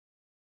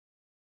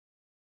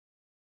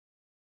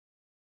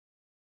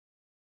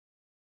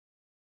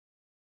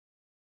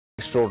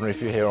Extraordinary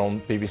if you hear on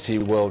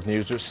BBC World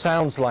News, which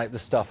sounds like the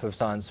stuff of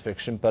science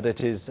fiction, but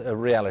it is a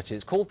reality.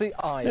 It's called the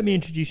Eye. Let me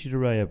introduce you to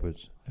Ray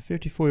Edwards, a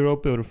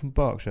 54-year-old builder from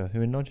Berkshire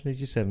who in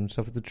 1987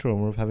 suffered the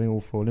trauma of having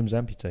all 4 limbs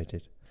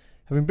amputated.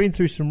 Having been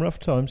through some rough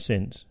times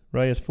since,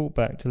 Ray has fought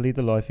back to lead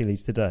the life he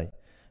leads today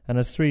and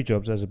has 3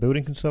 jobs as a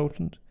building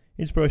consultant,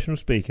 inspirational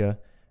speaker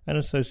and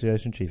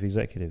association chief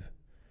executive.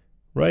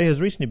 Ray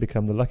has recently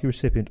become the lucky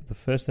recipient of the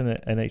first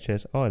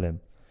NHS ILM,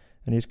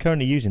 and he is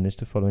currently using this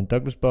to follow in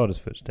Douglas Bader's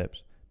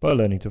footsteps by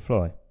learning to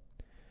fly.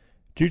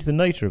 Due to the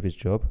nature of his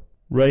job,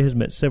 Ray has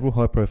met several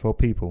high-profile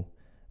people,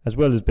 as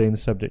well as being the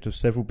subject of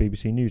several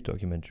BBC News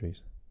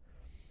documentaries.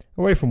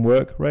 Away from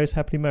work, Ray is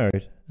happily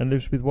married and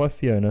lives with wife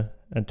Fiona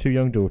and 2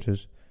 young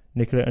daughters,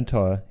 Nicola and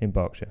Tyre, in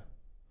Berkshire.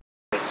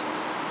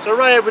 So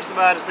Ray Edwards the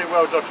man has been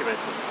well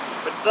documented,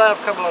 but today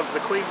I've come along to the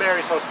Queen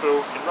Mary's Hospital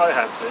in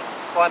Roehampton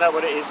to find out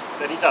what it is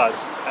that he does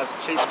as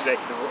Chief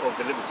Executive of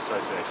the Limbs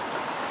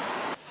Association.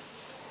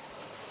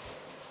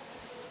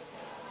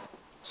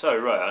 So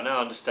Ray, I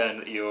now understand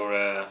that you're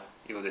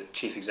the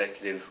Chief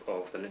Executive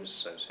of the Limbs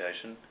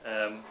Association.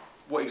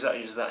 What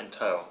exactly does that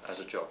entail as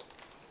a job?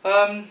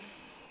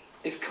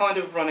 It's kind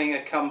of running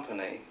a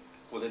company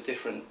with a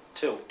different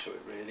tilt to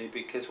it really,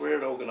 because we're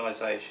an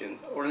organisation,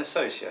 or an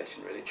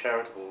association really,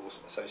 charitable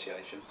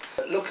association,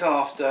 that look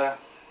after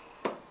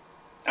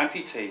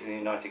amputees in the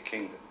United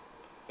Kingdom,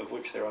 of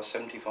which there are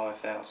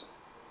 75,000.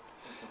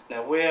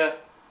 Now we're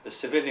the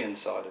civilian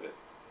side of it,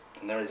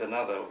 and there is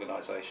another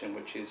organisation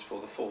which is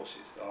for the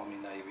forces, Army,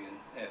 Navy and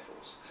Air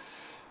Force.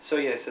 So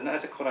yes, and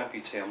as a quad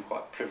amputee I'm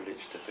quite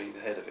privileged to be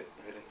the head of it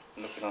really,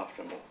 and looking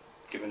after them all,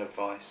 giving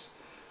advice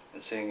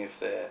and seeing if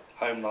their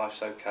home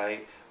life's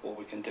okay, what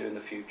we can do in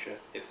the future,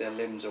 if their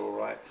limbs are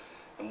alright,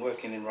 and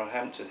working in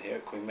Roehampton here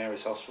at Queen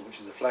Mary's Hospital, which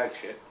is the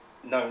flagship,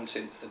 known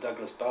since the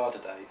Douglas Bader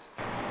days.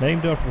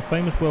 Named after the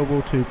famous World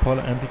War II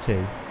pilot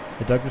amputee,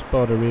 the Douglas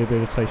Bader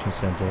Rehabilitation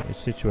Centre is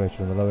situated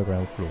on the lower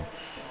ground floor.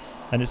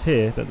 And it's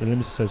here that the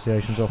Limbs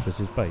Association's office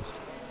is based,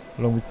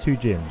 along with 2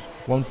 gyms,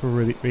 one for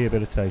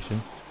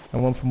rehabilitation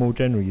and one for more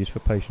general use for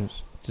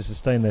patients to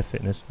sustain their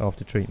fitness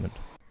after treatment.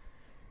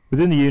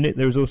 Within the unit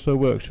there is also a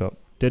workshop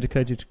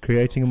dedicated to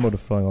creating and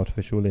modifying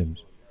artificial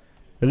limbs.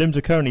 The limbs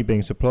are currently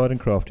being supplied and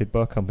crafted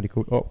by a company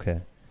called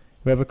Opcare,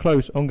 who have a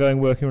close ongoing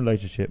working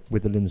relationship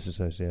with the Limbs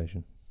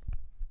Association.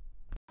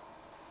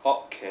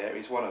 Opcare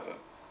is one of them.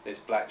 There's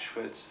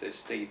Blatchfords, there's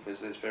Steepers,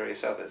 there's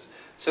various others.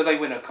 So they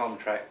win a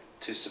contract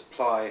to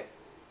supply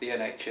the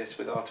NHS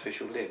with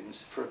artificial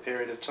limbs for a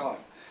period of time.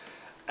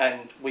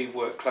 And we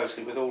work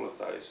closely with all of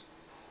those.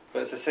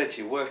 But as I said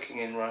to you, working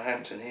in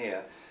Roehampton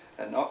here,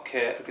 and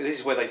Opcare, this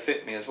is where they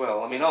fit me as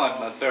well. I mean,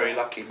 I'm a very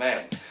lucky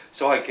man,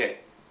 so I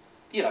get,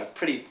 you know,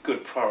 pretty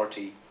good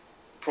priority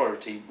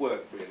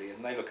work really,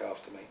 and they look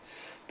after me.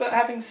 But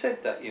having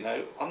said that, you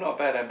know, I'm not a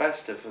bad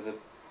ambassador for the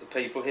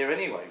people here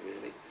anyway,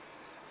 really.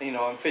 You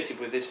know, I'm fitted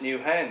with this new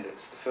hand.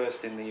 It's the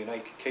first in the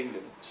United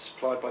Kingdom,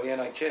 supplied by the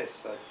NHS.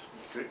 So.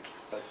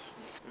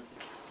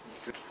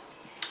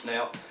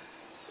 Now,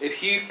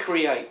 if you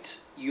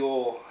create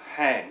your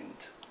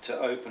hand to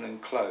open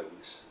and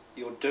close,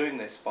 you're doing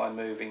this by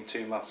moving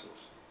 2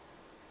 muscles.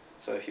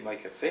 So if you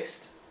make a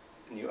fist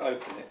and you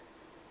open it,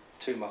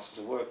 2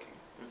 muscles are working.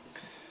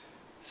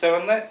 So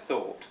on that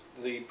thought,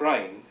 the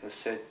brain has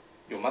said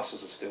your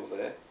muscles are still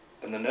there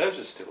and the nerves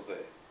are still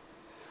there.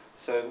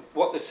 So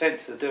what the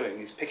sensors are doing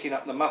is picking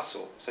up the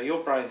muscle. So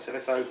your brain said,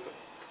 let's open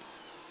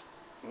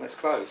and let's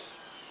close.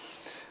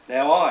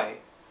 Now I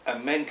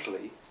am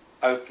mentally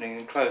opening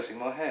and closing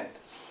my hand.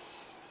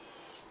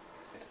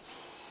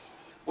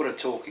 What a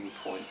talking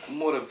point, and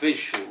what a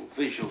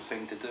visual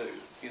thing to do,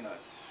 you know.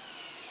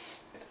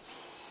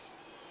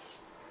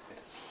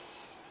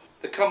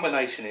 The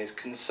combination is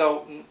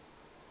consultant.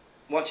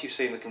 Once you've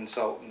seen the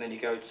consultant, then you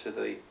go to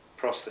the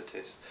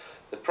prosthetist.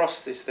 The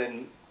prosthetist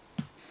then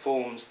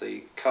forms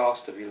the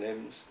cast of your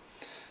limbs.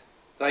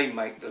 They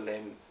make the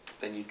limb,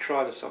 then you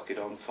try to sock it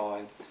on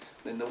fine.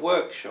 Then the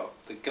workshop,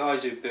 the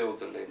guys who build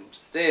the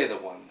limbs, they're the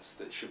ones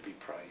that should be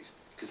praised,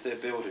 because they're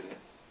building it.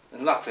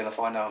 And luckily enough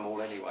I know them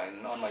all anyway,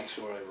 and I make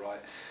sure they're right.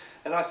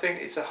 And I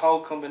think it's a whole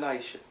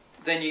combination.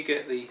 Then you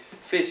get the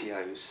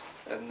physios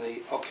and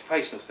the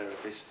occupational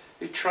therapists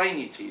who train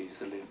you to use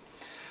the limb.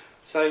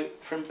 So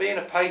from being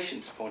a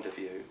patient's point of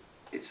view,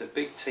 it's a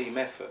big team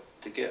effort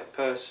to get a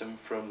person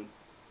from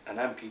an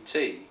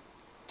amputee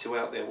to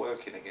out there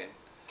working again.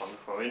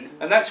 Wonderful.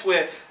 And that's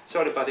where,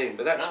 sorry to butt in,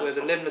 but that's where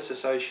the Limbless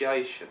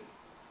Association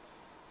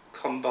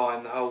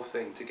combine the whole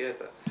thing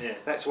together. Yeah.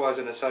 That's why as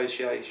an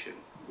association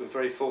we're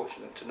very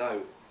fortunate to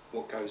know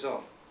what goes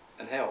on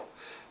and help,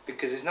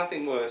 because there's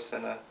nothing worse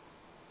than a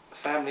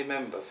family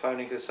member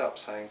phoning us up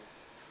saying,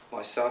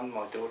 my son,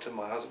 my daughter,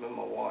 my husband,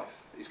 my wife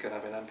is going to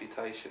have an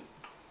amputation.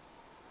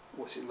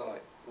 What's it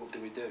like? What do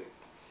we do?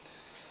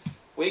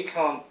 We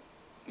can't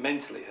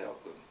mentally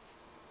help them,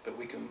 but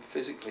we can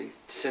physically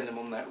send them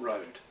on that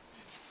road.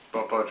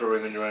 By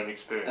drawing on your own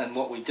experience. And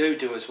what we do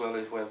as well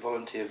is we're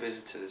volunteer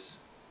visitors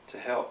to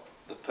help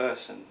the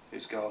person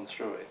who's gone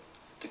through it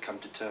to come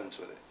to terms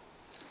with it.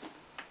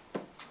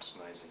 That's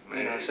amazing.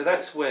 You know, so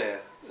that's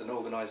where an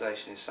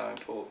organisation is so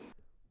important.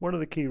 One of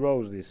the key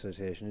roles of the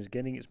association is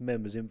getting its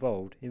members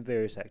involved in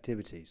various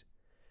activities.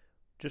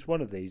 Just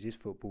one of these is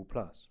Football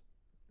Plus.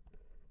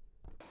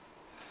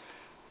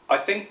 I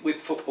think with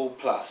Football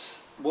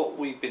Plus, what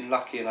we've been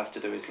lucky enough to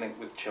do is link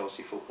with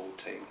Chelsea football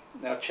team.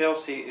 Now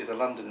Chelsea is a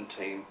London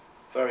team,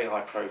 very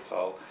high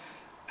profile,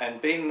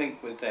 and being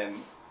linked with them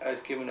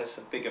has given us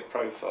a bigger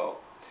profile.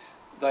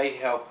 They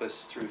help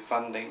us through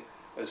funding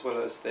as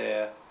well as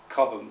their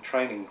Cobham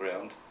training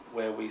ground,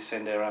 where we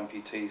send our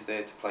amputees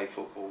there to play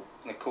football,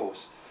 and of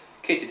course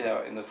kitted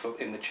out in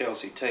the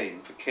Chelsea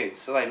team for kids,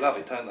 so they love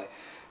it, don't they?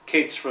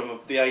 Kids from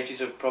the ages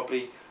of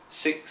probably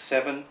 6,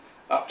 7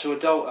 up to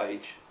adult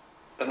age,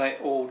 and they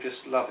all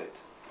just love it.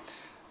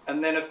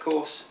 And then of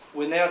course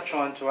we're now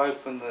trying to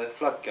open the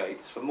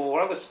floodgates for more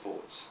other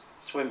sports: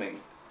 swimming,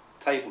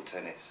 table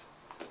tennis,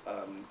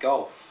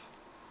 golf,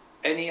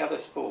 any other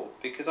sport,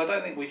 because I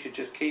don't think we should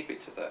just keep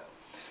it to that.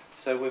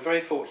 So we're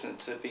very fortunate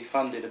to be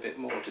funded a bit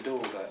more to do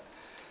all that.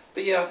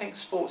 But yeah, I think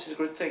sports is a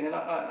good thing, and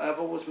I've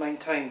always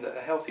maintained that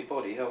a healthy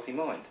body, healthy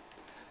mind.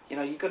 You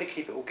know, you've got to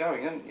keep it all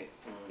going, haven't you?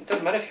 It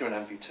doesn't matter if you're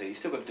an amputee, you've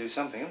still got to do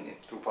something, haven't you?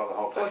 It's all part of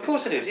the whole Well, of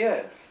course it is,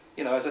 yeah.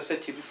 You know, as I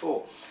said to you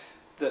before,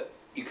 that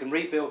you can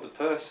rebuild the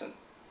person,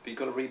 but you've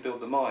got to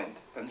rebuild the mind.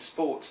 And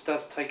sports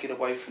does take it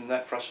away from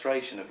that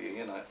frustration of you,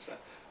 you know. So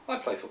I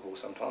play football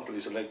sometimes,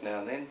 lose a leg now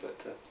and then,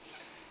 but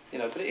you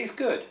know, but it is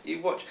good.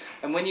 You watch,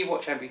 and when you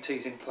watch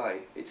amputees in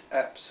play, it's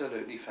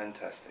absolutely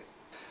fantastic.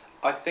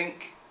 I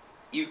think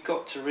you've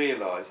got to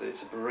realise that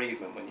it's a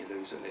bereavement when you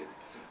lose a limb.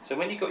 So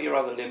when you've got your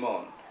other limb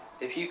on,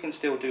 if you can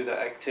still do that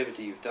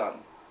activity you've done,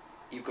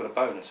 you've got a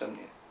bonus, haven't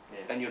you? Yeah.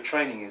 And you're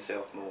training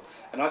yourself more.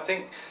 And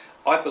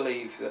I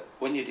believe that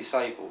when you're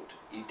disabled,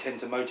 you tend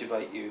to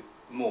motivate you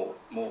more,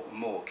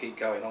 keep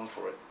going on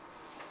for it.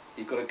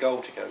 You've got a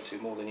goal to go to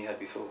more than you had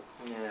before.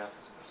 Yeah.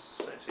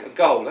 A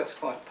goal, that's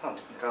quite a pun,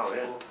 isn't it? Goal,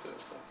 yeah.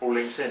 All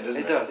links in,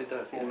 doesn't it? It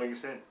does. All Yeah.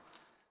 links in.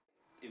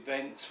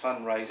 Events,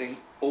 fundraising,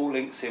 all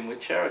links in with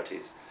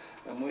charities.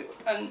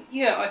 And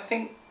yeah, I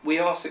think we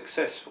are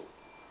successful.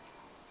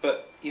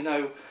 But, you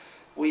know,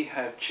 we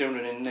have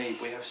children in need.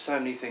 We have so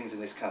many things in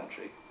this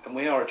country. And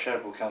we are a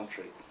charitable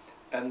country.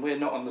 And we're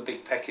not on the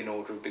big pecking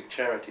order of big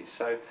charities.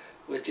 So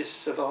we're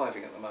just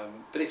surviving at the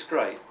moment. But it's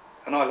great.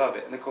 And I love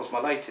it. And of course, my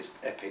latest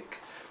epic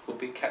will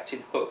be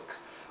Captain Hook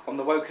on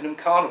the Wokingham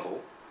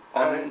Carnival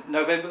on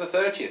November the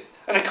 30th.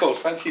 And of course,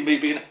 fancy me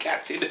being a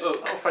Captain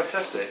Hook. Oh,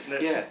 fantastic.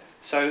 Yeah.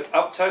 So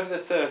October the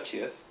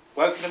 30th,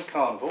 Wokingham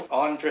Carnival.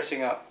 I'm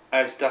dressing up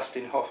as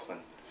Dustin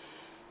Hoffman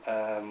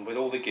with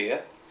all the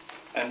gear.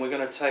 And we're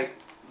going to take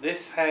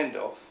this hand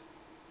off,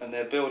 and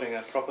they're building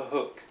a proper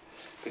hook.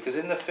 Because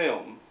in the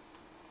film,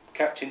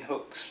 Captain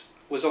Hooks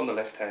was on the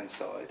left-hand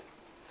side.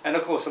 And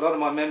of course, a lot of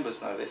my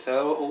members know this.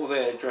 They're all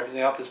there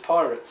dressing up as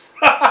pirates.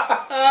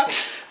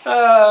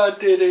 Oh,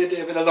 dear.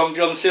 A bit of Long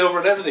John Silver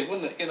and everything,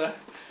 wouldn't it? You know.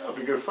 That'll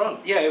be good fun.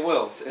 Yeah, it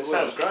will. It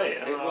sounds great.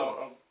 It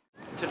will.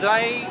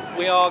 Today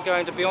we are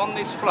going to be on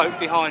this float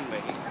behind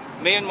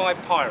me and my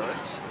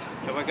pirates,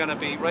 and we're going to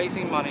be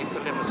raising money for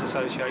the Limbs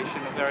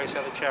Association and various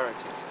other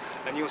charities.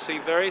 And you'll see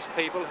various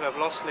people who have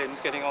lost limbs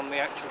getting on the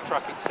actual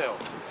truck itself.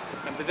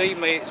 And believe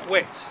me, it's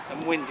wet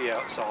and windy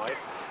outside.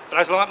 But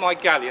as like my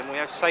galleon, we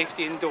have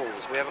safety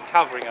indoors. We have a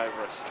covering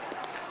over us.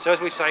 So as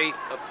we say,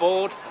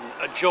 aboard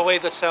and enjoy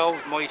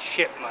yourselves, my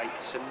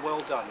shipmates, and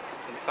well done.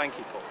 And thank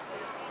you, Paul.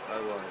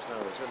 No worries.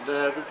 And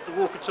the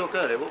walk and talk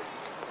earlier,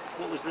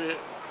 what was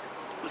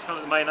kind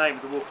of the main aim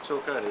of the walk and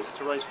talk earlier? Was it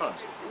to raise funds?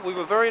 We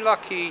were very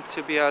lucky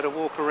to be able to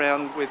walk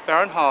around with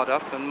Baron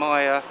Hardup and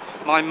my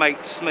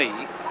mate Smee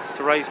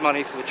to raise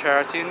money for the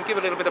charity and give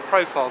a little bit of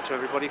profile to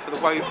everybody for the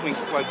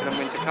Wokingham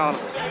Winter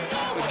Carnival,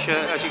 which,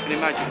 as you can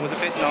imagine, was a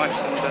bit nice,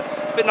 and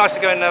a bit nice to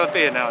go and have a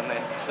beer now and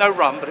then. No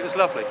rum, but it was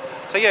lovely.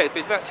 So yeah, it'd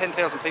be about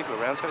 10,000 people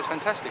around, so it was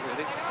fantastic,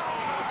 really.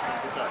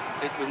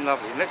 It was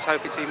lovely, and let's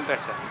hope it's even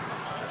better.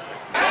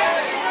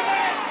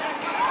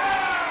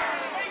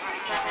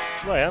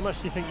 Ray, how much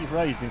do you think you've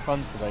raised in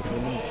funds today for the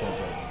Limbs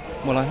Association?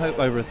 Well, I hope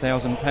over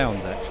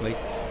 £1,000 actually,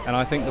 and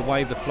I think the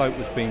way the float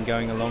was been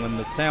going along and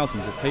the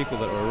thousands of people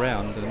that were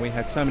around, and we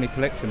had so many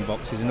collection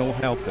boxes and all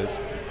helpers,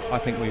 I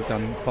think we've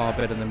done far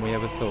better than we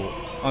ever thought.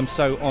 I'm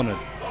so honoured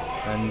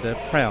and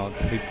proud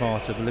to be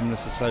part of the Limbs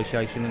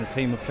Association and a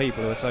team of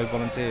people who are so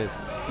volunteers,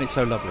 and it's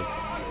so lovely.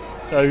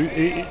 So,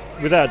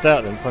 without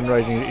doubt then,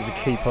 fundraising is a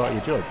key part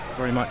of your job?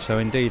 Very much so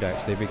indeed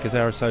actually, because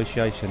our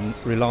association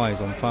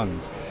relies on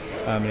funds.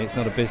 And it's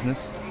not a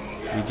business.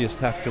 We just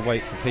have to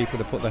wait for people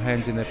to put their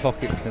hands in their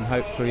pockets, and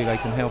hopefully they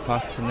can help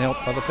us and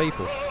help other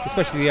people,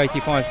 especially the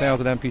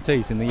 85,000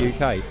 amputees in the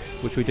UK,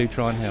 which we do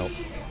try and help.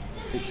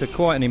 It's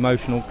quite an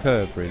emotional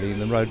curve really in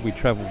the road we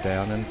travel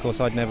down, and of course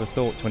I'd never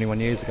thought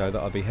 21 years ago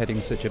that I'd be heading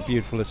such a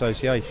beautiful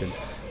association.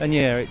 And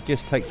yeah, it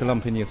just takes a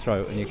lump in your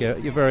throat, and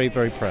you're very,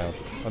 very proud.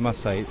 I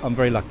must say, I'm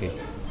very lucky.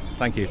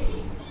 Thank you.